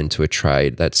get you into a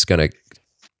trade that's going to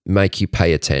make you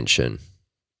pay attention?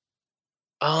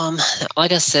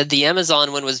 Like I said, the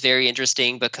Amazon one was very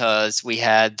interesting because we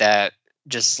had that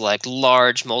just like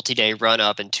large multi-day run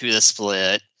up into the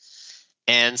split.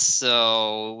 And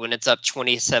so when it's up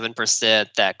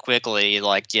 27% that quickly,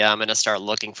 I'm going to start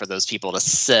looking for those people to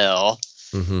sell.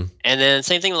 Mm-hmm. And then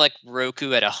same thing like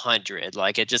Roku at 100,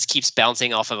 like it just keeps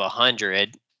bouncing off of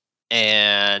 100.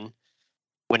 And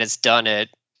when it's done it,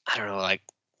 I don't know, like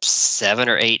 7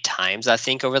 or 8 times, I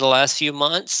think over the last few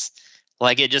months,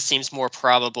 like it just seems more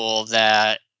probable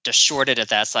that to short it at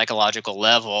that psychological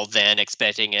level than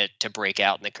expecting it to break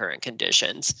out in the current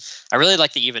conditions. I really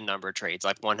like the even number trades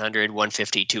like 100,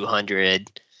 150,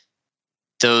 200.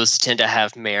 Those tend to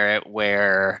have merit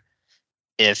where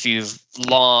if you've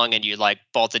long and you like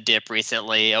bought the dip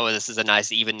recently, this is a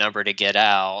nice even number to get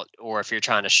out. Or if you're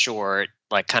trying to short,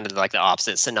 like kind of like the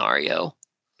opposite scenario.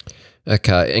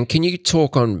 Okay. And can you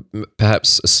talk on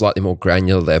perhaps a slightly more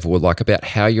granular level, like about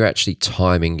how you're actually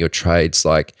timing your trades?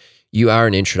 Like, you are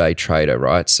an intraday trader,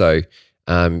 right? So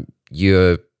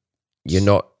you're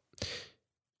not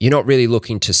really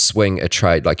looking to swing a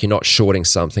trade. Like you're not shorting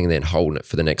something and then holding it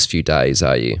for the next few days,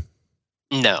 are you?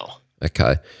 No.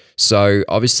 Okay. So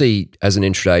obviously as an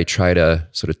intraday trader,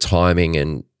 sort of timing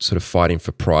and sort of fighting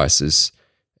for prices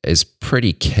is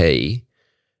pretty key.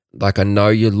 Like I know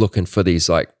you're looking for these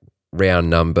like round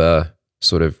number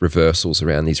sort of reversals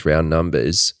around these round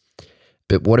numbers.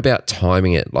 But what about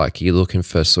timing it? Like, are you looking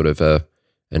for sort of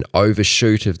an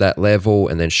overshoot of that level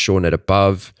and then shorting it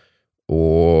above?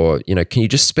 Or, can you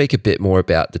just speak a bit more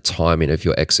about the timing of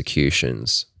your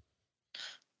executions?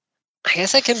 I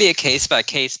guess that can be a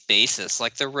case-by-case basis.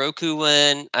 Like the Roku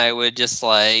one, I would just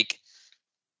I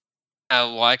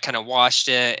kind of watched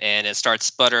it and it starts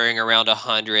sputtering around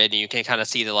 100 and you can kind of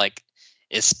see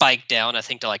it spiked down, I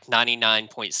think, to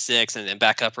 99.6 and then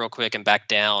back up real quick and back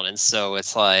down. And so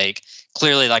it's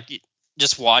clearly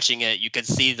just watching it, you could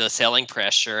see the selling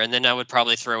pressure. And then I would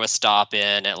probably throw a stop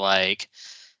in at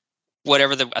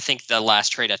whatever I think the last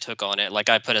trade I took on it,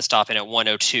 I put a stop in at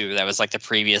 102. That was the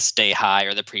previous day high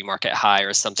or the pre-market high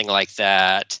or something like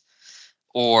that.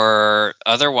 Or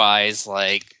otherwise,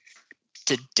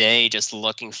 today, just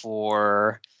looking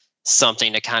for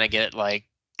something to kind of get like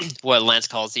what Lance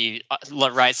calls the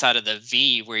right side of the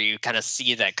V, where you kind of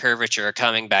see that curvature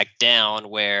coming back down,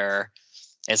 where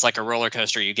it's like a roller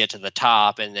coaster. You get to the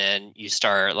top and then you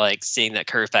start like seeing that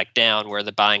curve back down where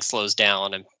the buying slows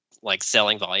down and like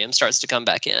selling volume starts to come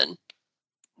back in.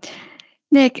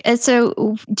 Nick,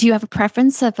 so do you have a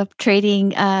preference of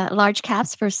trading large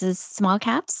caps versus small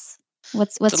caps?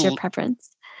 What's your preference?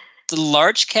 The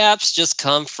large caps just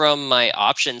come from my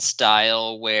option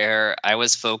style, where I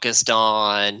was focused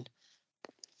on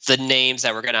the names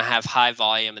that were going to have high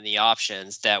volume in the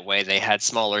options. That way they had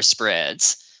smaller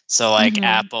spreads. So like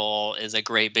Apple is a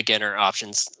great beginner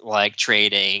options like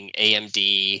trading,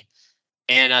 AMD.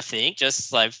 And I think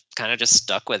I've kind of just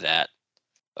stuck with that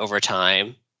over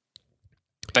time,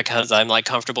 because I'm like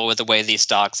comfortable with the way these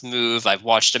stocks move. I've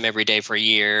watched them every day for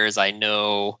years. I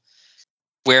know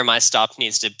where my stop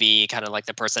needs to be, kind of like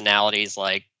the personalities.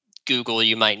 Like Google,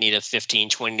 you might need a $15,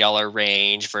 $20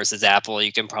 range, versus Apple,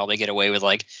 you can probably get away with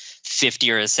like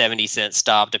 50 or a 70-cent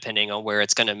stop depending on where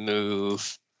it's going to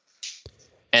move.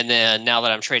 And then now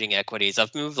that I'm trading equities,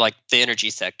 I've moved, like the energy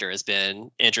sector has been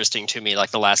interesting to me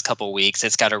like the last couple of weeks.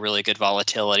 It's got a really good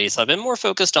volatility. So I've been more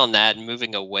focused on that and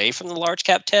moving away from the large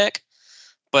cap tech,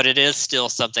 but it is still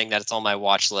something that's on my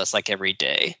watch list like every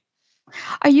day.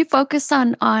 Are you focused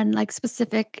on like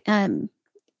specific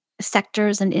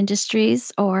sectors and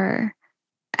industries, or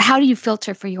how do you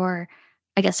filter for your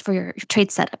trade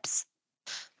setups?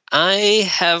 I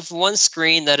have one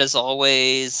screen that is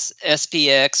always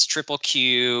SPX,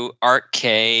 QQQ,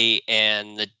 ARKK,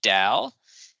 and the Dow.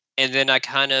 And then I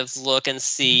kind of look and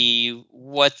see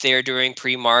what they're doing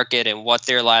pre-market and what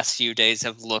their last few days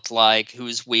have looked like,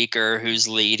 who's weaker, who's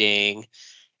leading.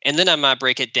 And then I might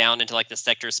break it down into like the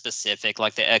sector specific,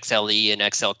 like the XLE and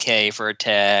XLK for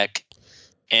tech,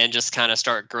 and just kind of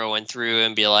start growing through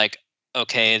and be like,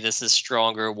 okay, this is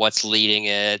stronger. What's leading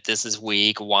it? This is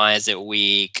weak. Why is it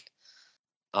weak?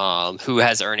 Who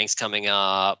has earnings coming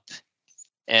up?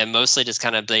 And mostly just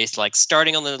kind of based like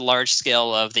starting on the large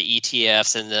scale of the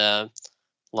ETFs and the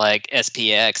like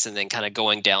SPX, and then kind of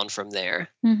going down from there.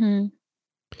 Mm-hmm.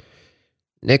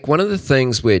 Nick, one of the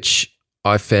things which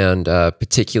I found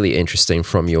particularly interesting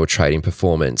from your trading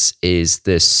performance is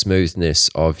the smoothness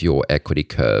of your equity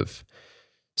curve.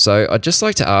 So I'd just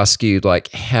like to ask you,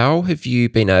 like, how have you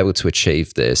been able to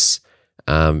achieve this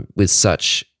with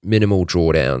such minimal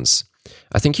drawdowns?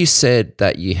 I think you said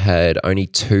that you had only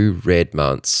 2 red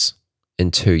months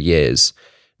in 2 years.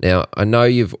 Now, I know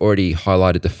you've already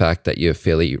highlighted the fact that you're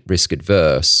fairly risk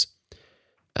adverse,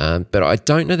 but I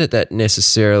don't know that that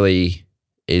necessarily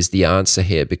is the answer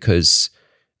here, because,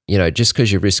 you know, just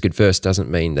because you're risk adverse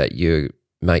doesn't mean that you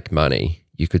make money.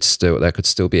 That could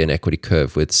still be an equity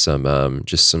curve with some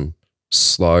just some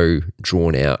slow,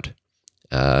 drawn out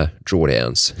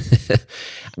drawdowns.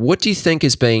 What do you think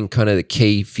has been kind of the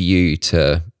key for you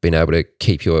to being able to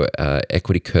keep your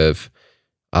equity curve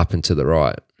up and to the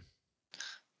right?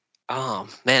 Oh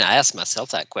man, I ask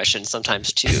myself that question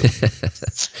sometimes too.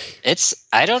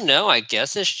 I don't know. I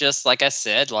guess it's just like I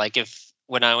said, like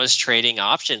when I was trading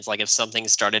options, like if something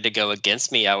started to go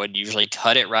against me, I would usually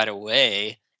cut it right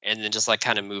away and then just like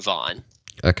kind of move on.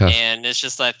 Okay. And it's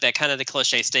just like that kind of the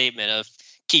cliche statement of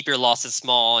keep your losses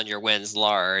small and your wins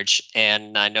large.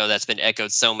 And I know that's been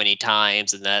echoed so many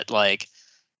times, and that like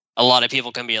a lot of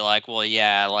people can be like, well,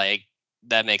 yeah, like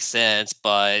that makes sense.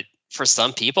 But for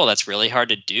some people, that's really hard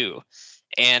to do.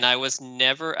 And I'm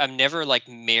never like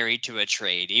married to a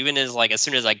trade. Even as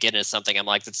soon as I get into something, I'm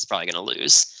like, this is probably going to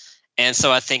lose. And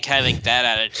so I think having that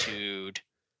attitude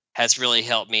has really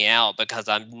helped me out, because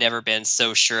I've never been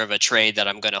so sure of a trade that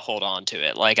I'm going to hold on to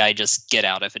it. Like I just get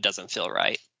out if it doesn't feel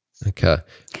right. Okay.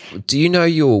 Do you know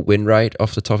your win rate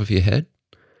off the top of your head?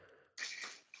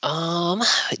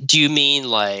 Do you mean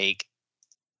like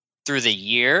through the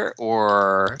year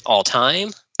or all time?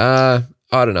 I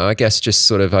don't know. I guess just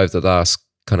sort of over the last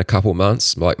kind of couple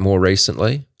months, like more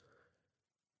recently.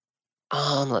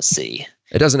 Let's see.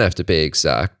 It doesn't have to be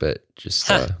exact, but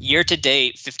just year to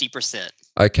date, 50%.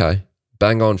 Okay,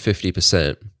 bang on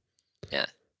 50%. Yeah.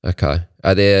 Okay.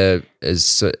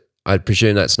 I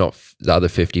presume that's not the other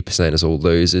 50% is all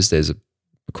losers. There's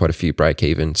quite a few break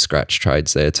even scratch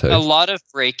trades there too. A lot of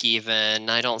break even.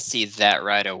 I don't see that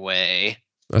right away.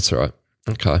 That's all right.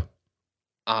 Okay.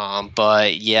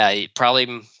 But yeah,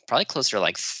 probably closer to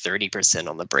like 30%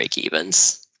 on the break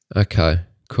evens. Okay,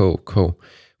 cool.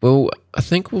 Well, I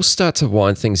think we'll start to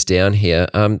wind things down here.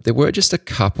 There were just a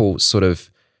couple sort of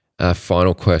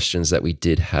final questions that we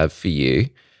did have for you.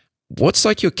 What's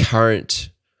like your current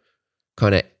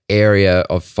kind of area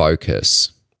of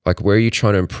focus? Like, where are you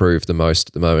trying to improve the most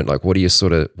at the moment? Like,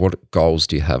 what goals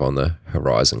do you have on the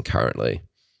horizon currently?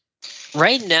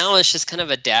 Right now, it's just kind of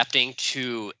adapting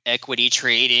to equity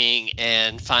trading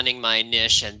and finding my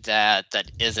niche in that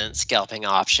isn't scalping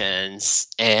options.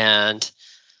 And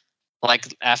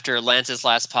like after Lance's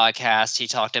last podcast, he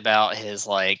talked about his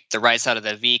like the right side of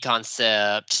the V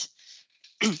concept,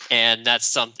 and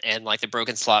that's and like the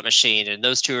broken slot machine, and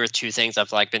those two are two things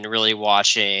I've like been really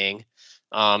watching.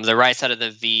 The right side of the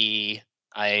V,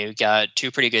 I got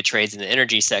 2 pretty good trades in the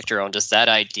energy sector on just that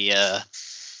idea.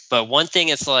 But one thing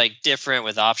that's like different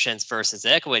with options versus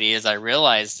equity is I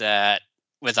realized that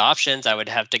with options, I would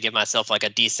have to give myself like a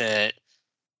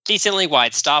decently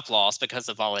wide stop loss because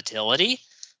of volatility.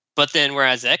 But then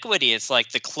whereas equity, it's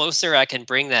like the closer I can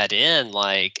bring that in,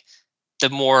 like the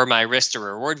more my risk to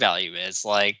reward value is.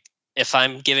 Like if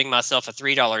I'm giving myself a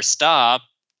 $3 stop,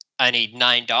 I need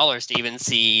 $9 to even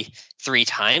see 3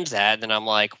 times that. Then I'm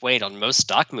like, wait, on most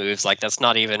stock moves, like that's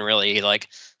not even really like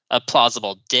a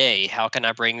plausible day. How can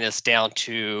I bring this down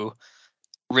to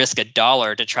risk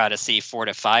 $1 to try to see $4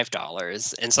 to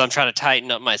 $5? And so I'm trying to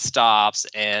tighten up my stops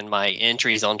and my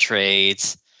entries on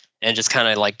trades and just kind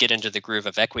of like get into the groove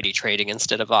of equity trading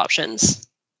instead of options.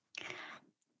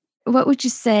 What would you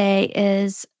say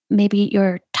is maybe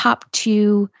the top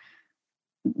two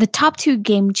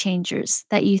game changers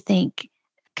that you think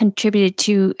contributed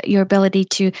to your ability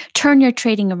to turn your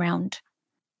trading around?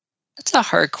 That's a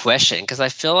hard question because I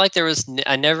feel like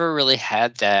I never really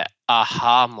had that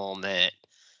aha moment,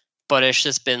 but it's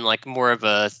just been like more of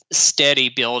a steady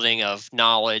building of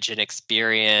knowledge and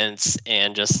experience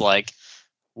and just like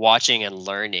watching and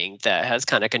learning that has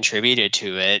kind of contributed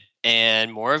to it,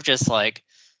 and more of just like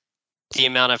the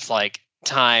amount of like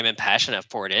time and passion I've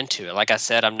poured into it. Like I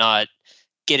said, I'm not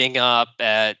getting up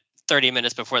at 30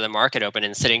 minutes before the market open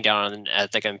and sitting down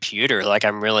at the computer. Like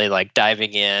I'm really like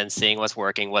diving in, seeing what's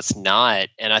working, what's not.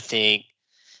 And I think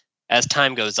as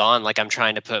time goes on, like I'm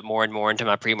trying to put more and more into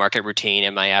my pre-market routine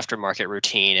and my aftermarket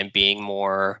routine and being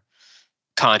more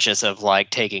conscious of like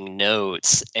taking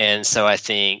notes. And so I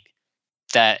think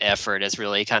that effort has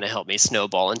really kind of helped me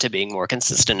snowball into being more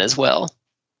consistent as well.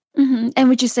 Mm-hmm. And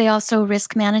would you say also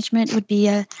risk management would be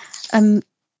a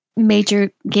major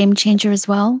game changer as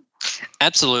well?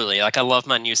 Absolutely. Like I love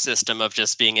my new system of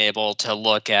just being able to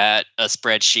look at a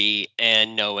spreadsheet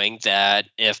and knowing that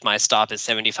if my stop is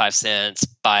 75 cents,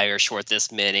 buy or short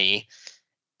this many.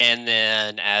 And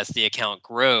then as the account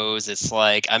grows, it's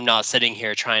like I'm not sitting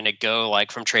here trying to go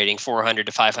like from trading 400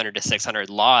 to 500 to 600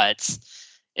 lots.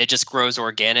 It just grows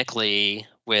organically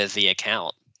with the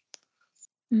account.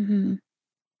 Mm-hmm.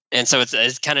 And so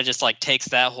it's kind of just like takes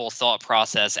that whole thought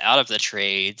process out of the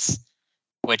trades,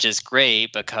 which is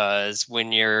great because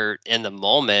when you're in the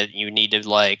moment, you need to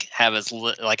like have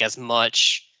as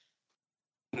much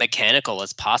mechanical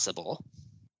as possible.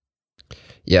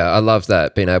 Yeah, I love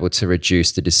that, being able to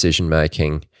reduce the decision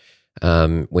making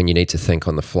when you need to think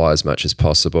on the fly as much as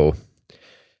possible.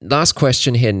 Last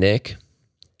question here, Nick.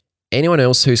 Anyone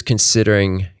else who's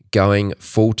considering going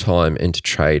full-time into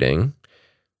trading,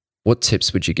 what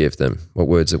tips would you give them? What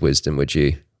words of wisdom would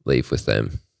you leave with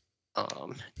them?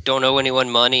 Don't owe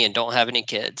anyone money and don't have any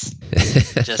kids.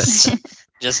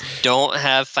 just don't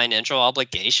have financial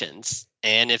obligations.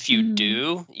 And if you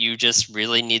do, you just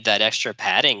really need that extra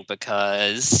padding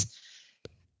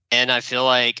and I feel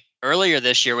like earlier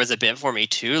this year was a bit for me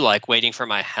too, like waiting for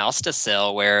my house to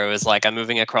sell, where it was like I'm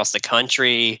moving across the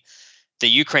country. The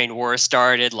Ukraine war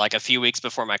started like a few weeks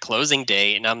before my closing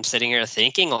date. And I'm sitting here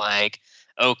thinking like,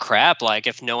 oh crap, like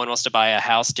if no one wants to buy a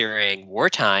house during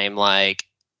wartime, like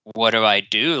what do I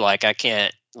do? Like I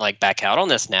can't like back out on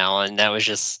this now. And that was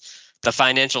just the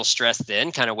financial stress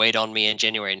then kind of weighed on me in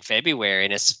January and February.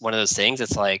 And it's one of those things,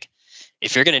 it's like,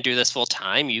 if you're going to do this full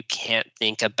time, you can't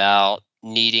think about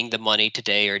needing the money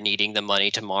today or needing the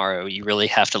money tomorrow. You really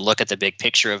have to look at the big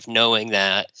picture of knowing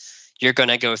that you're going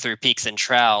to go through peaks and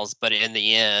troughs, but in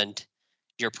the end,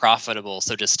 you're profitable.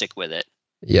 So just stick with it.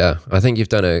 Yeah, I think you've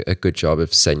done a good job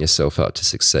of setting yourself up to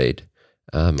succeed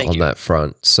on that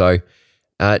front. So,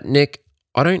 Nick,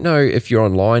 I don't know if you're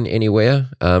online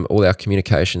anywhere. All our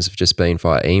communications have just been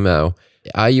via email.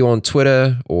 Are you on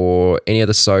Twitter or any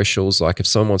other socials? Like if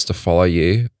someone wants to follow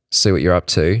you, see what you're up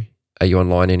to, are you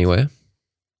online anywhere?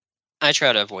 I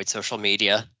try to avoid social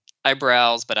media. I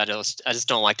browse, but I just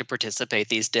don't like to participate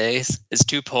these days. It's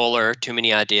too polar, too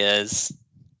many ideas.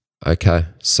 Okay,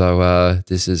 so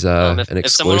this is an exclusive.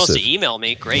 If someone wants to email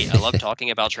me, great. I love talking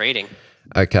about trading.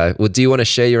 Okay, well, do you want to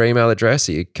share your email address?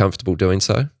 Are you comfortable doing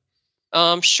so?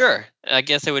 Sure. I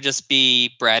guess it would just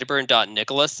be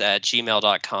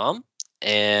bradburn.nicholas@gmail.com.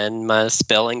 and my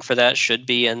spelling for that should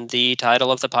be in the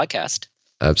title of the podcast.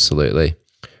 Absolutely.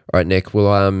 All right, Nick.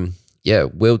 Well,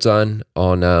 well done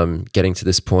on getting to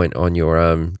this point on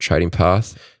your trading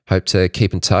path. Hope to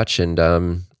keep in touch, and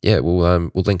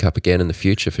we'll link up again in the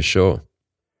future for sure.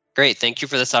 Great. Thank you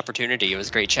for this opportunity. It was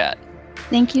a great chat.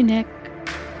 Thank you, Nick.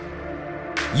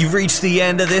 You've reached the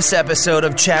end of this episode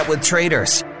of Chat with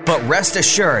Traders, but rest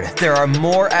assured there are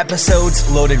more episodes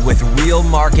loaded with real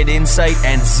market insight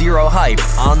and zero hype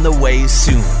on the way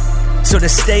soon. So to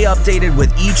stay updated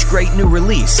with each great new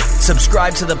release,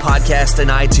 subscribe to the podcast in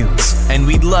iTunes, and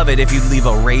we'd love it if you'd leave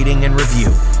a rating and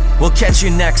review. We'll catch you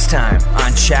next time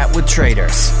on Chat with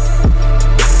Traders.